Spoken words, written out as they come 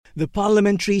The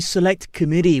Parliamentary Select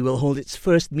Committee will hold its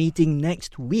first meeting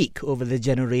next week over the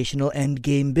Generational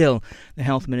Endgame Bill. The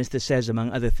Health Minister says,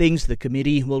 among other things, the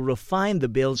committee will refine the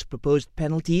bill's proposed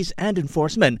penalties and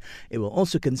enforcement. It will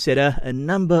also consider a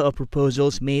number of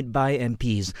proposals made by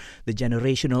MPs. The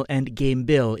Generational Endgame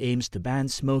Bill aims to ban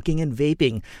smoking and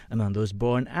vaping among those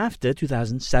born after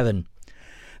 2007.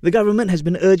 The government has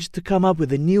been urged to come up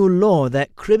with a new law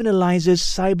that criminalises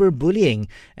cyberbullying,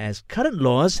 as current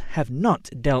laws have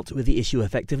not dealt with the issue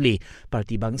effectively.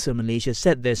 Parti Bangsa Malaysia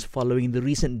said this following the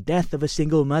recent death of a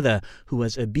single mother who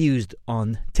was abused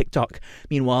on TikTok.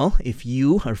 Meanwhile, if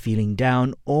you are feeling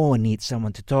down or need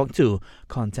someone to talk to,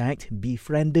 contact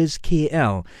Befrienders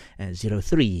KL at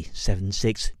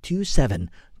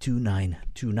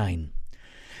 03-7627-2929.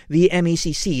 The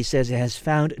MACC says it has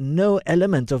found no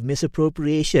element of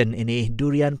misappropriation in a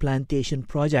durian plantation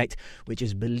project, which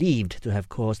is believed to have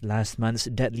caused last month's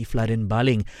deadly flood in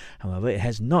Baling. However, it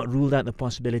has not ruled out the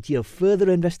possibility of further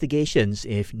investigations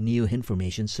if new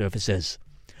information surfaces.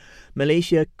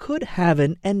 Malaysia could have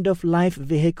an end-of-life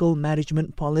vehicle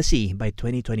management policy by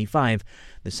 2025.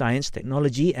 The Science,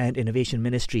 Technology and Innovation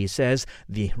Ministry says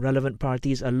the relevant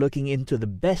parties are looking into the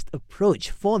best approach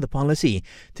for the policy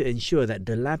to ensure that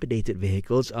dilapidated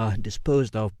vehicles are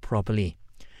disposed of properly.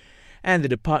 And the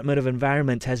Department of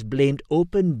Environment has blamed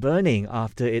open burning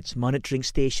after its monitoring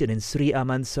station in Sri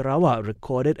Aman, Sarawak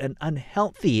recorded an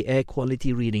unhealthy air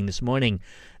quality reading this morning.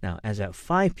 Now, as at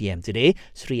 5 p.m. today,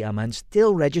 Sri Aman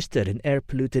still registered an air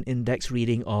pollutant index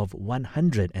reading of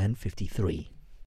 153.